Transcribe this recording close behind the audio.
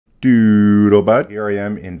Doodlebud. Here I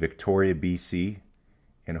am in Victoria, BC,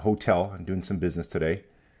 in a hotel. I'm doing some business today.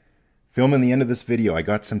 Filming the end of this video. I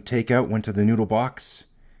got some takeout, went to the noodle box,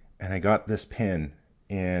 and I got this pen.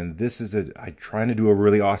 And this is I'm trying to do a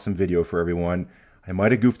really awesome video for everyone. I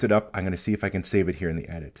might have goofed it up. I'm going to see if I can save it here in the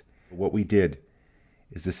edit. What we did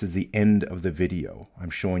is this is the end of the video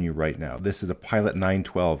I'm showing you right now. This is a Pilot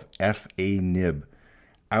 912 FA nib.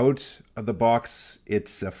 Out of the box,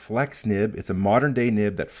 it's a flex nib. It's a modern day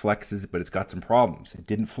nib that flexes, but it's got some problems. It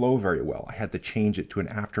didn't flow very well. I had to change it to an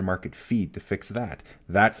aftermarket feed to fix that.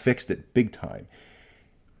 That fixed it big time.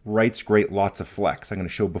 Writes great, lots of flex. I'm going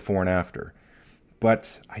to show before and after.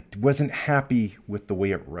 But I wasn't happy with the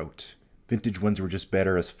way it wrote. Vintage ones were just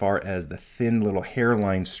better as far as the thin little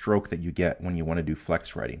hairline stroke that you get when you want to do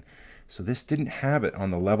flex writing. So this didn't have it on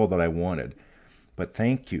the level that I wanted. But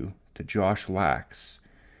thank you to Josh Lax.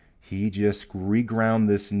 He just reground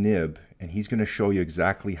this nib, and he's going to show you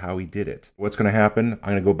exactly how he did it. What's going to happen,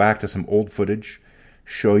 I'm going to go back to some old footage,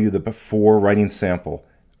 show you the before writing sample.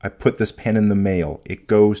 I put this pen in the mail. It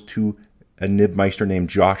goes to a Nibmeister named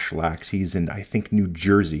Josh Lax. He's in, I think, New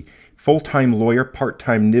Jersey. Full-time lawyer,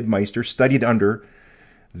 part-time Nibmeister, studied under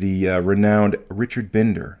the renowned Richard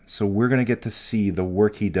Binder. So we're going to get to see the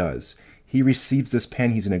work he does. He receives this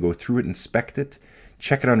pen. He's going to go through it, inspect it,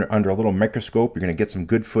 check it under a little microscope. You're going to get some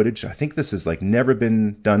good footage. I think this has like never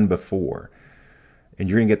been done before. And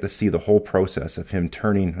you're going to get to see the whole process of him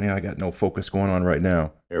turning. I got no focus going on right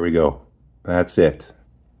now. There we go. That's it.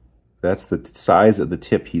 That's the size of the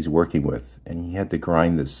tip he's working with. And he had to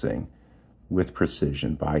grind this thing with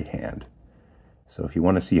precision by hand. So if you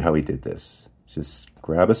want to see how he did this, just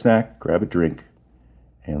grab a snack, grab a drink,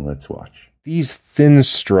 and let's watch. These thin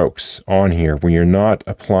strokes on here, when you're not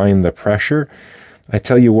applying the pressure, I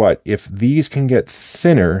tell you what, if these can get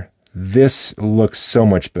thinner, this looks so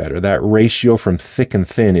much better. That ratio from thick and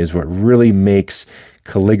thin is what really makes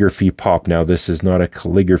calligraphy pop. Now, this is not a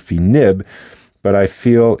calligraphy nib, but I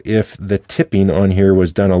feel if the tipping on here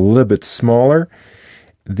was done a little bit smaller,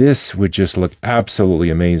 this would just look absolutely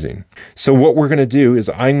amazing. So what we're going to do is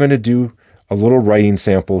I'm going to do a little writing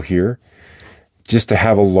sample here just to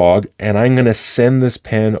have a log, and I'm going to send this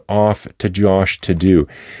pen off to Josh to do.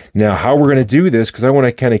 Now, how we're going to do this, because I want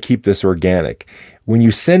to kind of keep this organic. When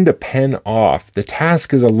you send a pen off, the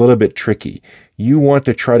task is a little bit tricky. You want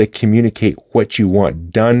to try to communicate what you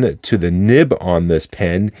want done to the nib on this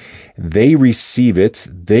pen. They receive it.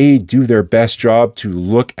 They do their best job to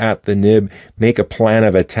look at the nib, make a plan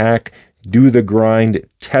of attack, do the grind,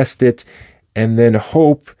 test it, and then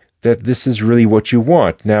hope that this is really what you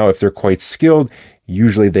want. Now, if they're quite skilled,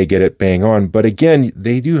 usually they get it bang on. But again,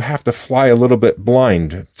 they do have to fly a little bit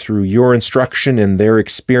blind through your instruction and their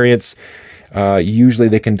experience. Usually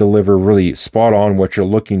they can deliver really spot on what you're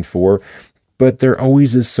looking for. But there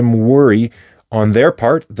always is some worry on their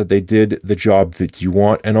part that they did the job that you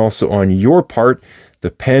want. And also on your part,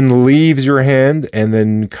 the pen leaves your hand and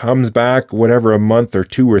then comes back, whatever, a month or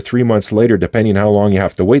 2 or 3 months later, depending how long you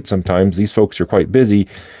have to wait sometimes. These folks are quite busy.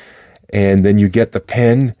 And then you get the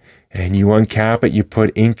pen and you uncap it, you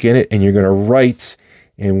put ink in it, and you're going to write.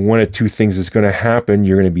 And one of two things is going to happen.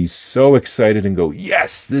 You're going to be so excited and go,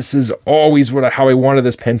 yes, this is always how I wanted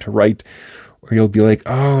this pen to write. Or you'll be like,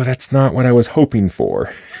 oh, that's not what I was hoping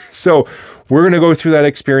for. So we're going to go through that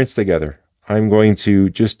experience together. I'm going to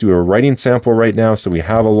just do a writing sample right now so we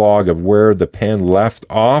have a log of where the pen left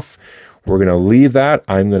off. We're going to leave that.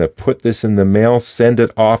 I'm going to put this in the mail, send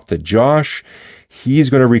it off to Josh. He's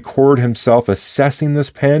going to record himself assessing this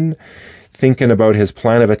pen, thinking about his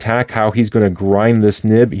plan of attack, how he's going to grind this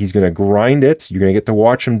nib. He's going to grind it. You're going to get to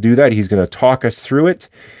watch him do that. He's going to talk us through it.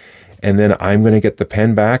 And then I'm going to get the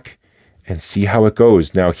pen back and see how it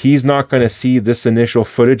goes. Now, he's not going to see this initial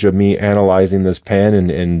footage of me analyzing this pen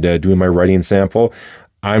and doing my writing sample.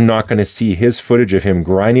 I'm not going to see his footage of him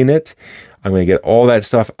grinding it. I'm going to get all that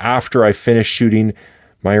stuff after I finish shooting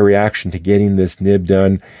my reaction to getting this nib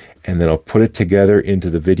done. And then I'll put it together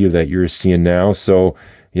into the video that you're seeing now. So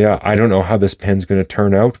yeah, I don't know how this pen's going to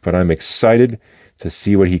turn out, but I'm excited to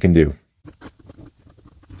see what he can do.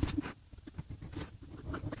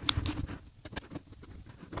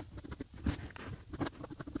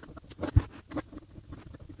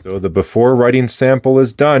 So the before writing sample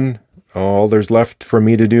is done. All there's left for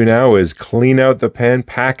me to do now is clean out the pen,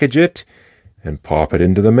 package it, and pop it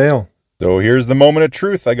into the mail. So here's the moment of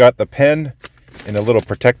truth. I got the pen in a little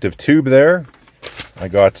protective tube there. I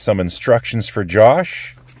got some instructions for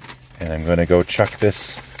Josh, and I'm going to go chuck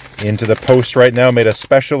this into the post right now. Made a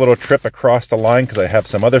special little trip across the line because I have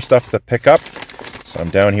some other stuff to pick up. So I'm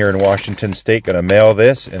down here in Washington State, going to mail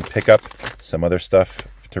this and pick up some other stuff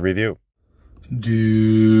to review.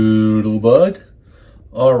 Doodlebud.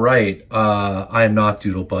 All right, I am not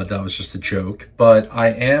Doodlebud, that was just a joke, but I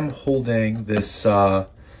am holding this sort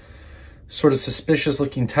of suspicious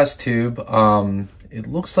looking test tube. It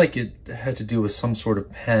looks like it had to do with some sort of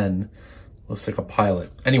pen. Looks like a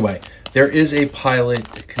pilot. Anyway, there is a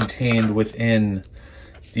pilot contained within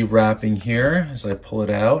the wrapping here as I pull it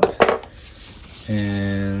out.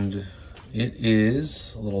 And it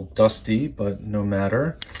is a little dusty, but no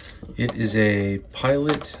matter. It is a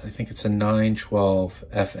pilot, I think it's a 912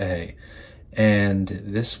 FA. And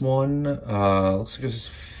this one looks like there's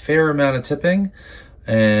a fair amount of tipping.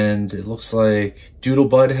 And it looks like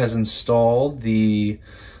Doodlebud has installed the,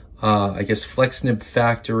 I guess, FlexNib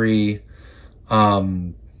Factory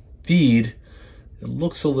feed. It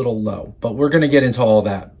looks a little low, but we're going to get into all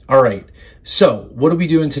that. All right. So what are we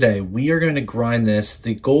doing today? We are going to grind this.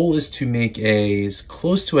 The goal is to make as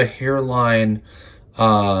close to a hairline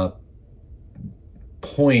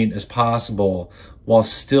point as possible while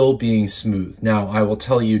still being smooth. Now, I will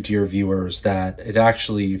tell you, dear viewers, that it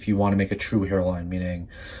actually, if you want to make a true hairline, meaning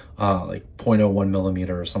like 0.01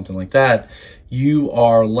 millimeter or something like that, you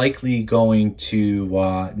are likely going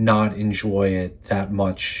to not enjoy it that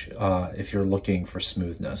much if you're looking for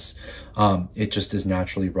smoothness. It just is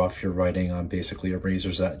naturally rough. You're writing on basically a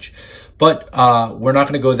razor's edge. But we're not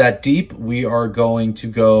going to go that deep. We are going to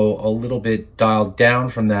go a little bit dialed down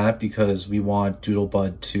from that because we want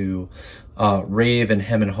Doodlebud to rave and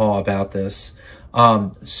hem and haw about this.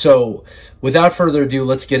 So without further ado,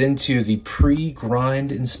 let's get into the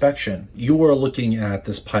pre-grind inspection. You are looking at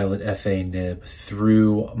this Pilot FA nib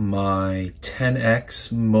through my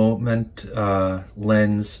 10x moment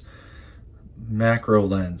lens, macro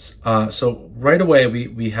lens. So right away,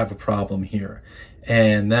 we have a problem here.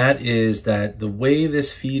 And that is that the way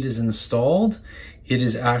this feed is installed, it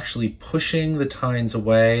is actually pushing the tines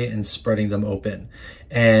away and spreading them open.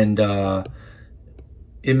 And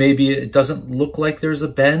it doesn't look like there's a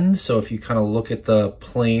bend. So if you kind of look at the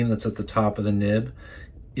plane that's at the top of the nib,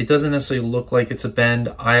 it doesn't necessarily look like it's a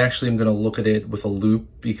bend. I actually am going to look at it with a loop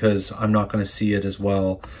because I'm not going to see it as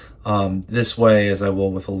well this way as I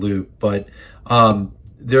will with a loop. But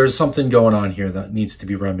there's something going on here that needs to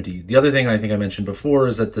be remedied. The other thing I think I mentioned before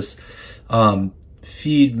is that this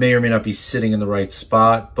feed may or may not be sitting in the right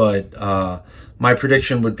spot, but my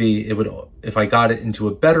prediction would be it would, if I got it into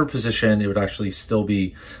a better position, it would actually still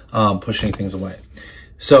be pushing things away.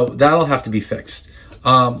 So that'll have to be fixed.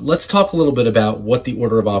 Let's talk a little bit about what the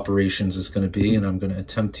order of operations is going to be, and I'm going to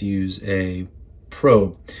attempt to use a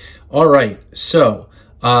probe. All right, so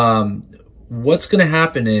what's going to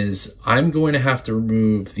happen is I'm going to have to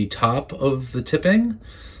remove the top of the tipping,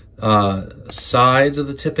 sides of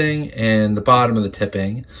the tipping, and the bottom of the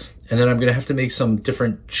tipping. And then I'm going to have to make some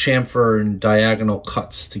different chamfer and diagonal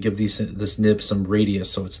cuts to give this nib some radius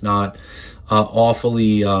so it's not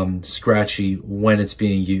awfully scratchy when it's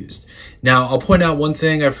being used. Now, I'll point out one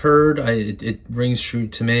thing I've heard, it rings true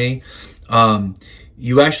to me.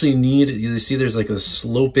 You actually need, you see there's like a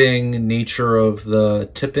sloping nature of the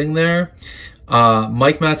tipping there.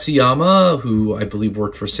 Mike Matsuyama, who I believe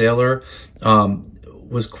worked for Sailor,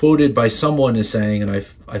 was quoted by someone as saying, and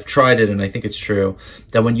I've tried it and I think it's true,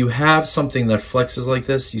 that when you have something that flexes like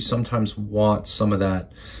this, you sometimes want some of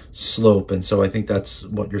that slope. And so I think that's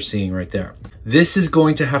what you're seeing right there. This is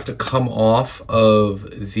going to have to come off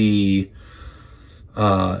of the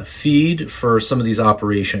feed for some of these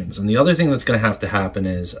operations. And the other thing that's going to happen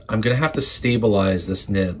is I'm going to have to stabilize this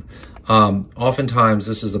nib. Oftentimes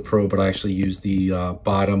this is a probe, but I actually use the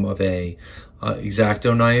bottom of a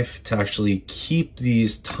X-Acto knife to actually keep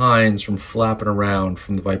these tines from flapping around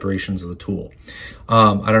from the vibrations of the tool.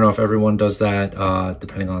 I don't know if everyone does that,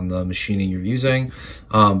 depending on the machining you're using,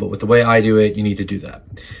 but with the way I do it, you need to do that.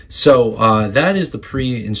 So that is the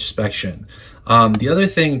pre-inspection. The other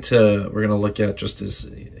thing we're going to look at just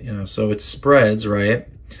is, so it spreads, right?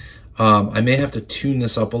 I may have to tune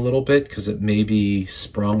this up a little bit because it may be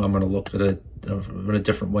sprung. I'm going to look at it in a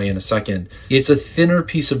different way in a second. It's a thinner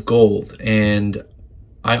piece of gold, and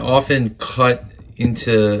I often cut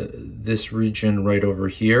into this region right over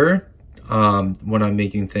here when I'm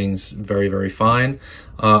making things very, very fine.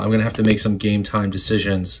 I'm going to have to make some game time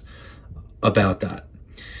decisions about that.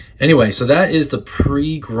 Anyway, so that is the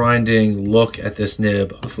pre-grinding look at this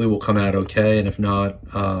nib. Hopefully we'll come out okay, and if not,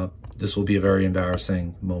 this will be a very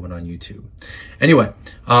embarrassing moment on YouTube. Anyway,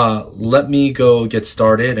 let me go get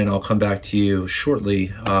started and I'll come back to you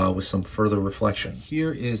shortly with some further reflections.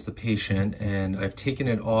 Here is the patient, and I've taken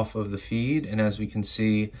it off of the feed, and as we can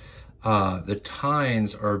see, the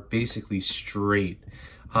tines are basically straight.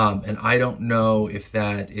 And I don't know if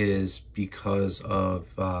that is because of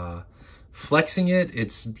flexing it,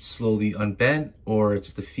 it's slowly unbent, or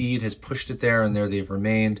it's the feed has pushed it there and there they've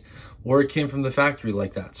remained, or it came from the factory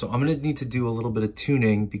like that. So I'm gonna need to do a little bit of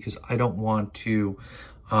tuning because I don't want to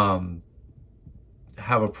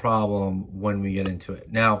have a problem when we get into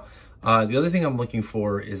it. Now, the other thing I'm looking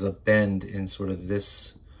for is a bend in sort of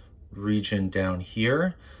this region down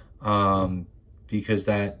here, because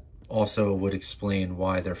that also would explain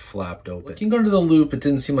why they're flapped open. Looking under the loop, it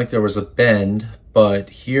didn't seem like there was a bend, but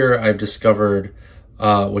here I've discovered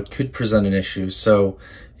what could present an issue. So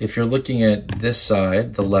if you're looking at this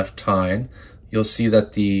side, the left tine, you'll see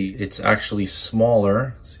that it's actually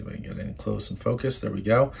smaller. Let's see if I can get in close and focus. There we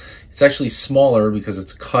go. It's actually smaller because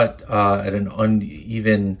it's cut at an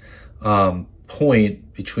uneven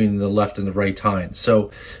point between the left and the right tine.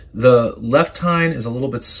 So the left tine is a little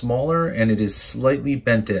bit smaller and it is slightly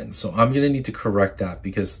bent in. So I'm going to need to correct that,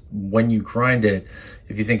 because when you grind it,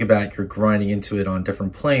 if you think about you're grinding into it on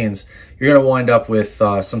different planes, you're going to wind up with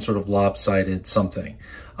some sort of lopsided something.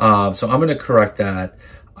 So I'm going to correct that.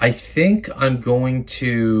 I think I'm going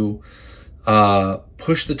to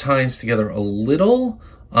push the tines together a little,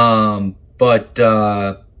 but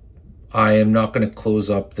I am not going to close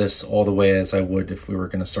up this all the way as I would if we were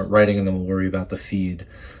going to start writing, and then we'll worry about the feed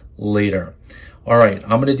later. All right,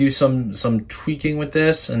 I'm going to do some tweaking with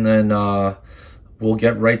this, and then we'll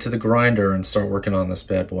get right to the grinder and start working on this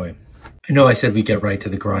bad boy. I know I said we get right to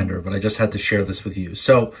the grinder, but I just had to share this with you.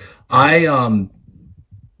 So I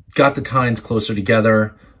got the tines closer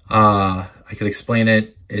together. I could explain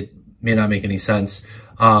it. It may not make any sense.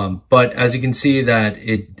 But as you can see that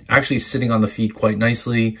it actually is sitting on the feed quite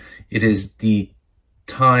nicely. It is the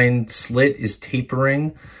tine slit is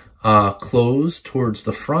tapering closed towards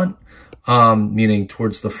the front, meaning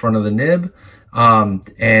towards the front of the nib.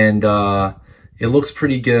 It looks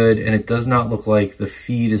pretty good, and it does not look like the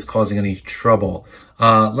feed is causing any trouble.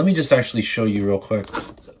 Let me just actually show you real quick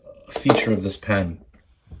a feature of this pen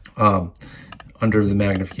under the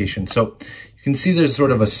magnification. So you can see there's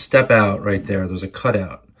sort of a step out right there. There's a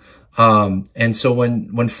cutout. And so when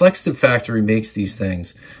FlexTip Factory makes these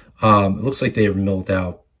things, it looks like they are milled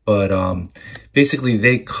out, but basically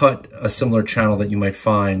they cut a similar channel that you might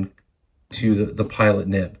find to the pilot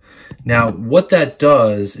nib. Now, what that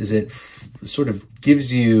does is it sort of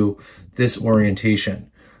gives you this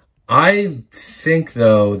orientation. I think,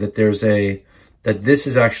 though, that that this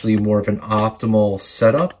is actually more of an optimal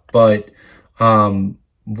setup, but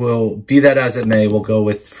we'll be that as it may. We'll go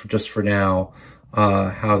with, just for now,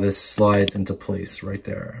 how this slides into place right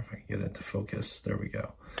there. If I can get into focus, there we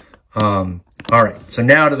go. All right, so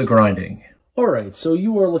now to the grinding. All right, so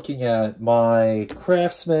you are looking at my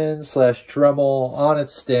Craftsman / Dremel on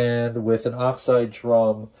its stand with an oxide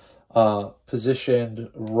drum positioned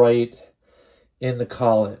right in the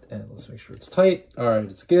collet. And let's make sure it's tight. All right,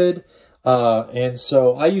 it's good. And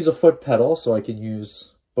so I use a foot pedal so I can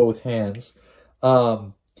use both hands.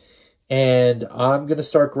 And I'm going to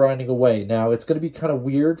start grinding away. Now, it's going to be kind of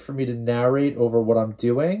weird for me to narrate over what I'm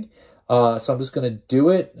doing. So I'm just going to do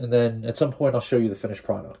it, and then at some point I'll show you the finished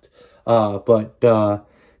product. But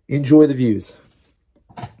enjoy the views.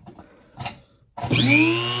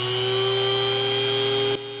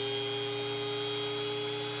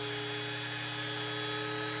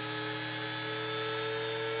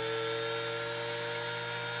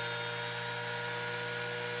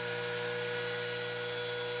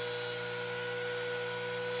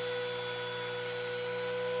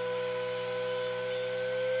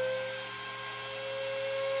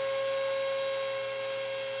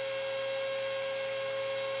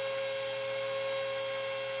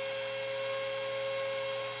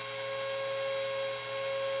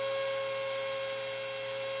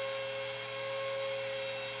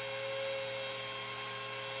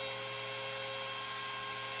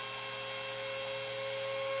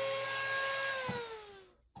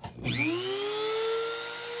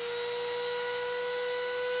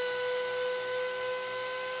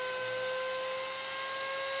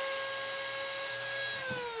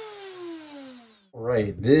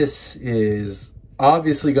 Right, this is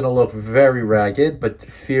obviously going to look very ragged, but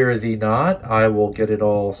fear thee not, I will get it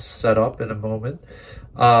all set up in a moment.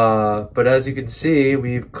 But as you can see,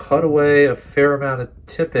 we've cut away a fair amount of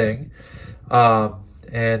tipping,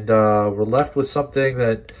 and we're left with something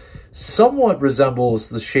that somewhat resembles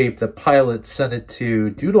the shape that Pilot sent it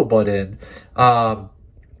to Doodlebud in.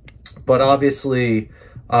 But obviously,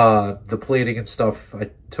 the plating and stuff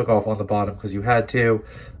I took off on the bottom because you had to.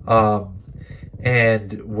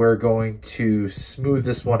 And we're going to smooth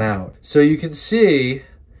this one out. So you can see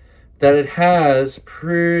that it has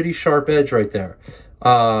pretty sharp edge right there.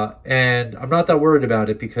 And I'm not that worried about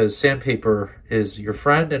it because sandpaper is your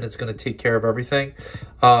friend and it's going to take care of everything.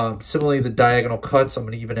 Similarly, the diagonal cuts, I'm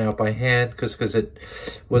going to even out by hand because it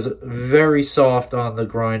was very soft on the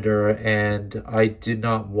grinder and I did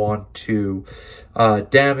not want to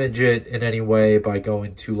damage it in any way by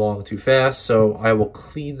going too long, too fast. So I will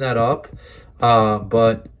clean that up.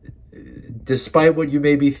 But despite what you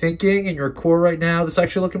may be thinking in your core right now, this is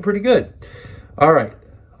actually looking pretty good. All right.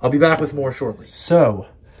 I'll be back with more shortly. So,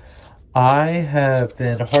 I have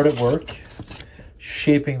been hard at work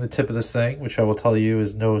shaping the tip of this thing, which I will tell you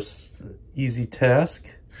is no easy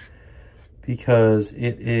task because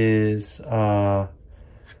it is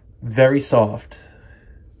very soft.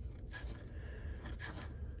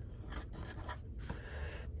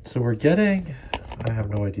 So we're getting, I have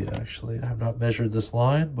no idea actually, I have not measured this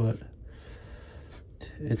line, but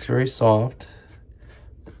it's very soft.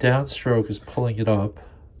 The downstroke is pulling it up.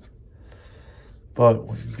 But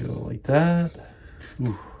when you go like that,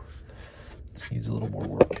 ooh, this needs a little more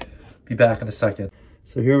work. Be back in a second.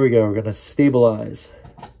 So here we go, we're gonna stabilize.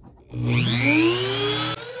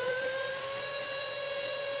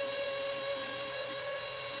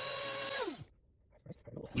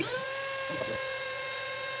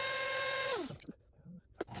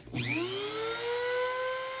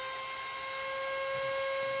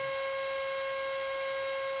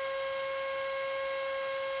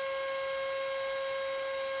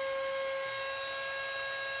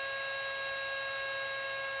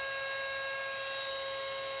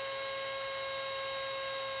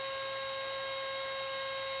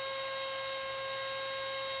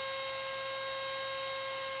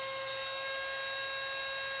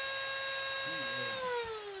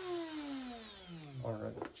 All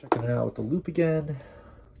right, checking it out with the loop again. Did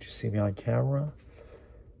you see me on camera?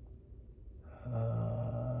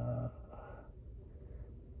 All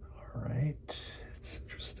right, it's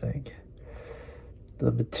interesting.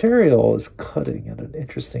 The material is cutting at an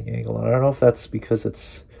interesting angle. And I don't know if that's because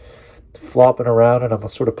it's flopping around and I'm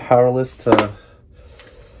sort of powerless to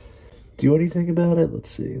do anything about it.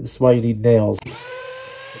 Let's see, this is why you need nails.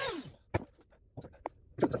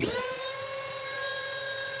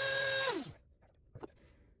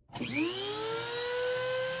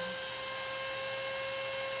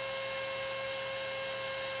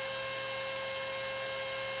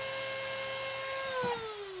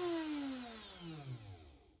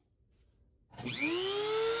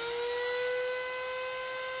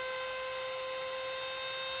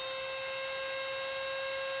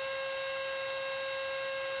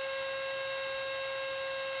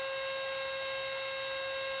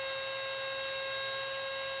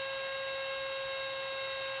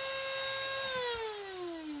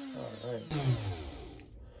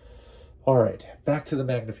 All right, back to the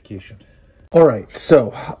magnification. All right,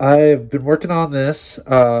 so I've been working on this.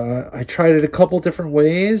 I tried it a couple different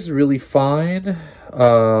ways, really fine,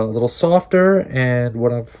 a little softer, and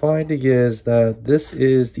what I'm finding is that this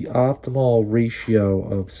is the optimal ratio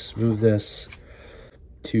of smoothness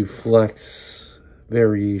to flex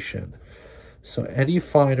variation. So any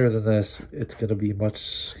finer than this, it's going to be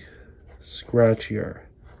much scratchier.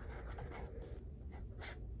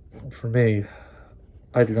 For me,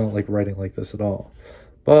 I do not like writing like this at all.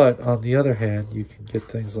 But on the other hand, you can get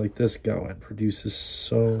things like this going. It produces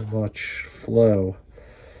so much flow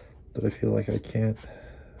that I feel like I can't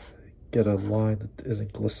get a line that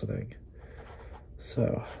isn't glistening.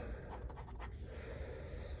 So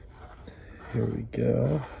here we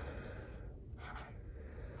go.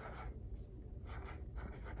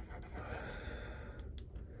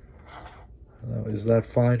 Now, is that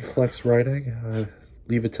fine flex writing?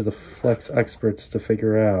 Leave it to the flex experts to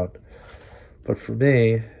figure out. But for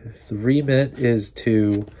me, if the remit is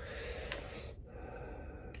to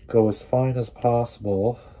go as fine as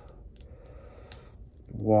possible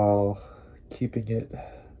while keeping it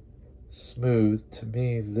smooth, to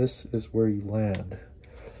me, this is where you land.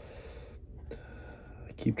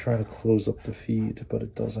 I keep trying to close up the feed, but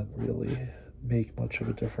it doesn't really make much of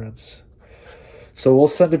a difference. So we'll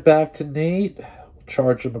send it back to Nate, we'll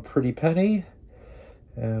charge him a pretty penny,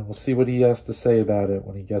 and we'll see what he has to say about it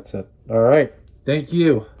when he gets it. All right, thank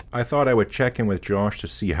you. I thought I would check in with Josh to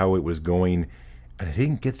see how it was going, and I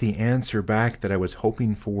didn't get the answer back that I was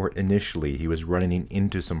hoping for initially. He was running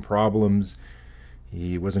into some problems.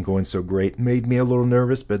 He wasn't going so great. Made me a little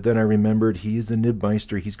nervous, but then I remembered he is a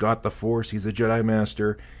Nibmeister. He's got the Force. He's a Jedi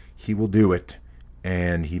Master. He will do it.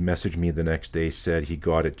 And he messaged me the next day, said he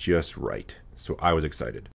got it just right. So I was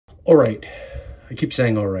excited. All right. I keep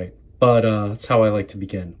saying all right, but that's how I like to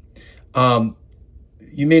begin.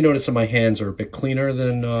 You may notice that my hands are a bit cleaner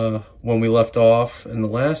than when we left off in the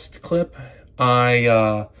last clip.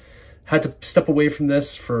 I had to step away from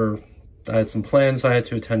this I had some plans I had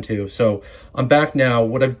to attend to. So I'm back now.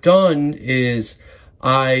 What I've done is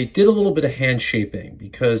I did a little bit of hand shaping,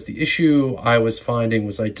 because the issue I was finding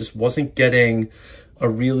was I just wasn't getting a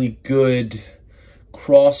really good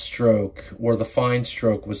cross stroke, or the fine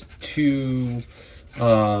stroke was too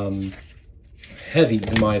heavy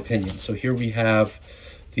in my opinion. So here we have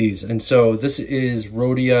these, and so this is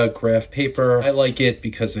Rhodia graph paper. I like it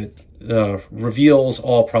because it reveals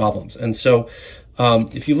all problems. And so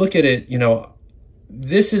if you look at it, you know,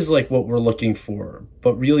 this is like what we're looking for,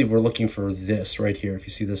 but really we're looking for this right here. If you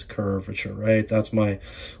see this curvature, right, that's my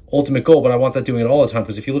ultimate goal, but I want that doing it all the time,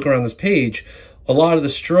 because if you look around this page, a lot of the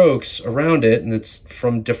strokes around it, and it's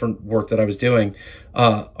from different work that I was doing,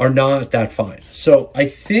 are not that fine. So I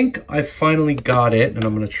think I finally got it, and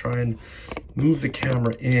I'm going to try and move the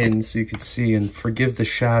camera in so you can see, and forgive the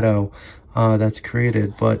shadow that's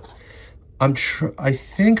created, but I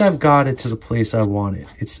think I've got it to the place I want it.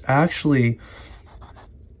 It's actually,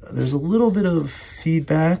 there's a little bit of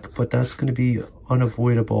feedback, but that's going to be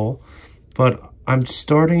unavoidable. But I'm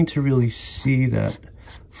starting to really see that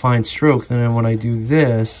fine stroke. Then when I do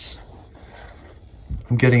this,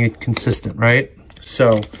 I'm getting it consistent, right?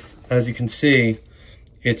 So as you can see,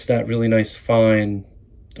 it's that really nice fine,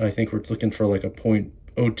 I think we're looking for like a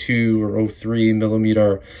 0.02 or 0.03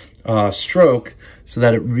 millimeter stroke, so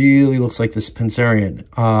that it really looks like this Pensarian.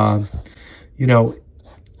 You know,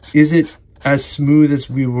 is it as smooth as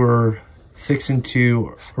we were fixing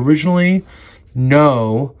to originally?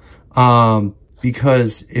 No,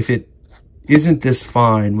 because if it isn't this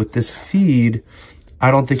fine with this feed,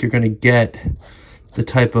 I don't think you're going to get the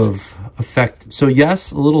type of effect. So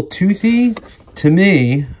yes, a little toothy to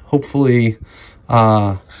me, hopefully.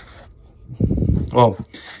 Well,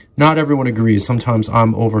 not everyone agrees. Sometimes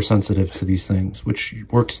I'm oversensitive to these things, which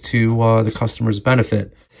works to the customer's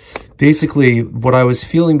benefit. Basically, what I was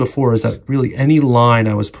feeling before is that really any line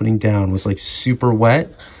I was putting down was like super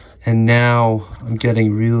wet, and now I'm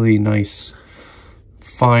getting really nice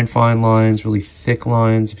fine lines, really thick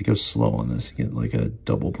lines. If you go slow on this, you get like a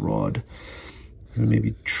double broad, or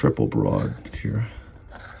maybe triple broad if you're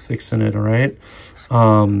fixing it, all right?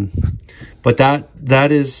 But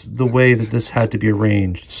that is the way that this had to be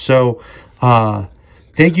arranged. So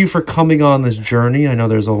thank you for coming on this journey. I know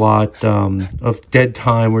there's a lot of dead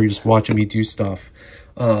time where you're just watching me do stuff,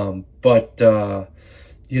 but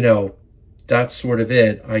you know, that's sort of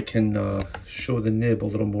it. I can show the nib a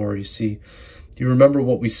little more. You see, you remember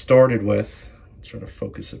what we started with. I'll try to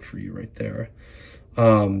focus it for you right there.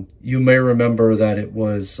 You may remember that it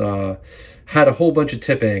was had a whole bunch of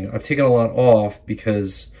tipping. I've taken a lot off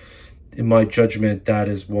because in my judgment that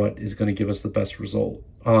is what is going to give us the best result.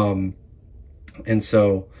 And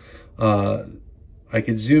so I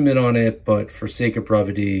could zoom in on it, but for sake of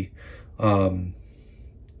brevity,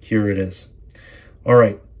 here it is. All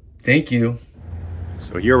right, thank you.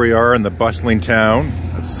 So here we are in the bustling town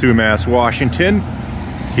of Sumas, Washington,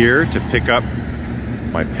 here to pick up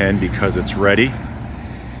my pen because it's ready.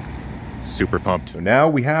 Super pumped. So now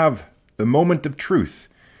we have the moment of truth.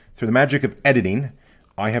 Through the magic of editing,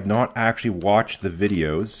 I have not actually watched the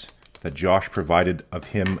videos that Josh provided of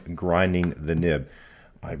him grinding the nib.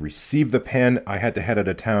 I received the pen. I had to head out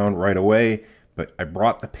of town right away, but I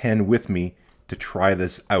brought the pen with me to try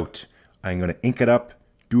this out. I'm going to ink it up,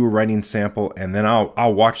 do a writing sample, and then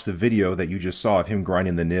I'll watch the video that you just saw of him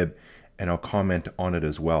grinding the nib, and I'll comment on it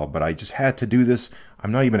as well. But I just had to do this.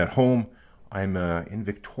 I'm not even at home. I'm in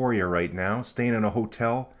Victoria right now, staying in a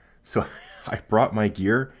hotel. So I brought my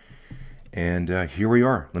gear, and here we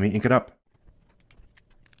are. Let me ink it up.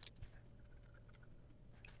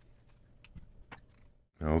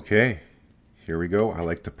 Okay, here we go. I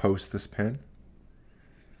like to post this pen.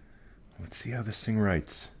 Let's see how this thing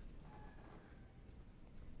writes.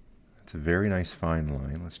 It's a very nice fine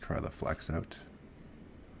line. Let's try the flex out.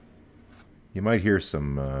 You might hear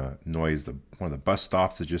some noise. One of the bus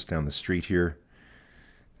stops is just down the street here.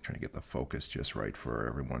 I'm trying to get the focus just right for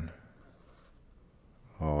everyone.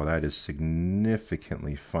 Oh, that is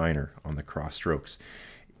significantly finer on the cross strokes.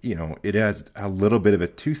 You know, it has a little bit of a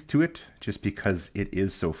tooth to it just because it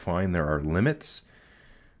is so fine. There are limits,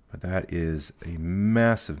 but that is a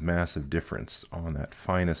massive, massive difference on that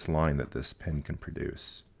finest line that this pen can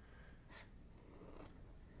produce.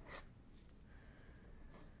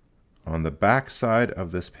 On the back side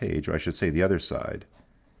of this page, or I should say the other side,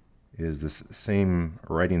 is this same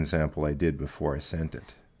writing sample I did before I sent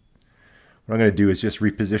it. What I'm going to do is just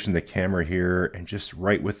reposition the camera here and just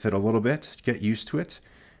write with it a little bit, get used to it,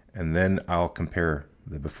 and then I'll compare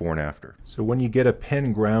the before and after. So when you get a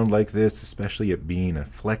pen ground like this, especially it being a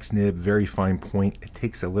flex nib, very fine point, it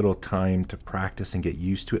takes a little time to practice and get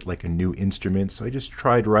used to it like a new instrument. So I just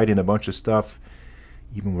tried writing a bunch of stuff,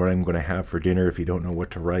 even what I'm going to have for dinner if you don't know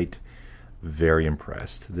what to write. Very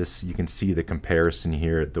impressed. This, you can see the comparison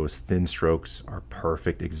here. Those thin strokes are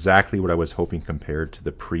perfect. Exactly what I was hoping compared to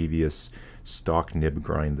the previous stock nib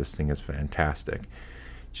grind. This thing is fantastic.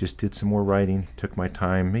 Just did some more writing, took my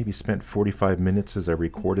time, maybe spent 45 minutes as I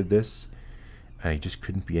recorded this. I just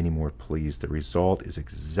couldn't be any more pleased. The result is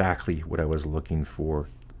exactly what I was looking for.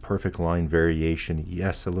 Perfect line variation.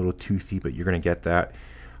 Yes, a little toothy, but you're going to get that.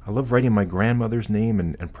 I love writing my grandmother's name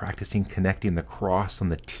and practicing connecting the cross on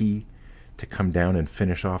the T to come down and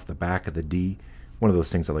finish off the back of the D. One of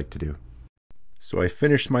those things I like to do. So I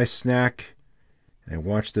finished my snack, and I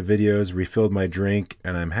watched the videos, refilled my drink,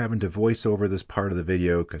 and I'm having to voice over this part of the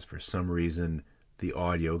video because for some reason the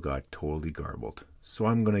audio got totally garbled. So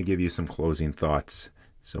I'm going to give you some closing thoughts.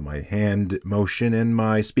 So my hand motion and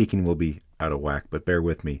my speaking will be out of whack, but bear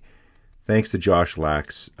with me. Thanks to Josh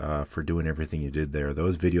Lax for doing everything you did there.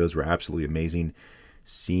 Those videos were absolutely amazing.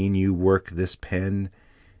 Seeing you work this pen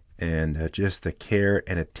and just the care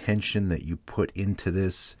and attention that you put into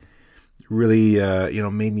this really,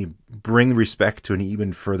 made me bring respect to an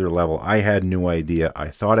even further level. I had no idea. I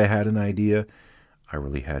thought I had an idea. I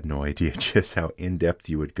really had no idea just how in-depth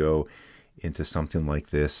you would go into something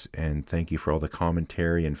like this. And thank you for all the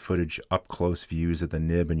commentary and footage, up-close views of the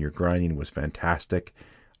nib, and your grinding was fantastic.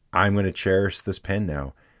 I'm going to cherish this pen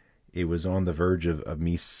now. It was on the verge of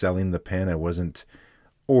me selling the pen. I wasn't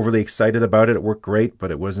overly excited about it. It worked great,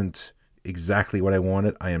 but it wasn't exactly what I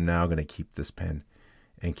wanted. I am now going to keep this pen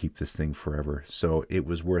and keep this thing forever. So it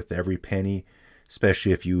was worth every penny,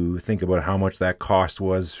 especially if you think about how much that cost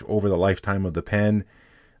was over the lifetime of the pen.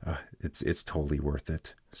 It's totally worth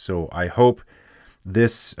it. So I hope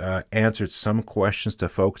this answered some questions to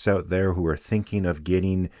folks out there who are thinking of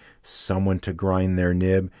getting someone to grind their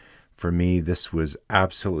nib. For me, this was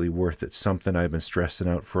absolutely worth it. Something I've been stressing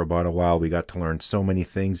out for about a while. We got to learn so many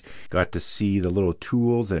things. Got to see the little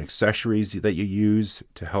tools and accessories that you use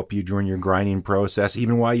to help you during your grinding process,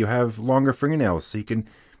 even while you have longer fingernails, so you can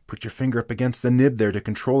put your finger up against the nib there to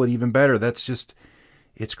control it even better. That's just,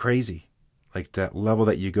 it's crazy. Like that level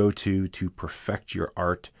that you go to perfect your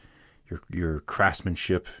art, your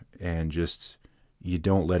craftsmanship, and just, you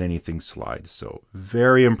don't let anything slide. So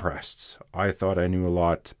very impressed. I thought I knew a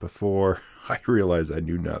lot before I realized I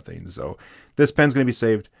knew nothing. So this pen's going to be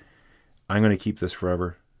saved. I'm going to keep this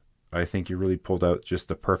forever. I think you really pulled out just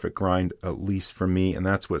the perfect grind, at least for me. And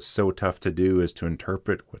that's what's so tough to do, is to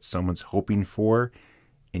interpret what someone's hoping for.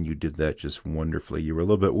 And you did that just wonderfully. You were a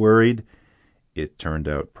little bit worried. It turned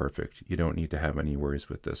out perfect. You don't need to have any worries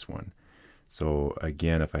with this one. So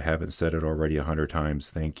again, if I haven't said it already 100 times,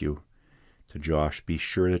 thank you to Josh. Be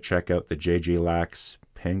sure to check out the JJ Lax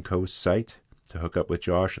Penco site to hook up with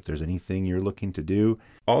Josh if there's anything you're looking to do.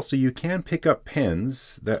 Also, you can pick up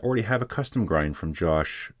pens that already have a custom grind from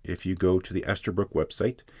Josh. If you go to the Esterbrook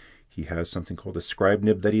website, he has something called a scribe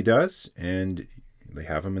nib that he does, and they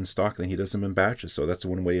have them in stock, and he does them in batches. So that's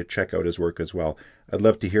one way to check out his work as well. I'd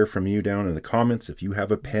love to hear from you down in the comments. If you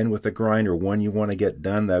have a pen with a grind or one you want to get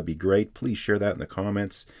done, that'd be great. Please share that in the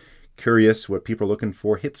comments. Curious what people are looking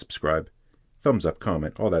for, hit subscribe. Thumbs up,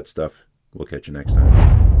 comment, all that stuff. We'll catch you next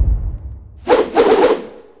time.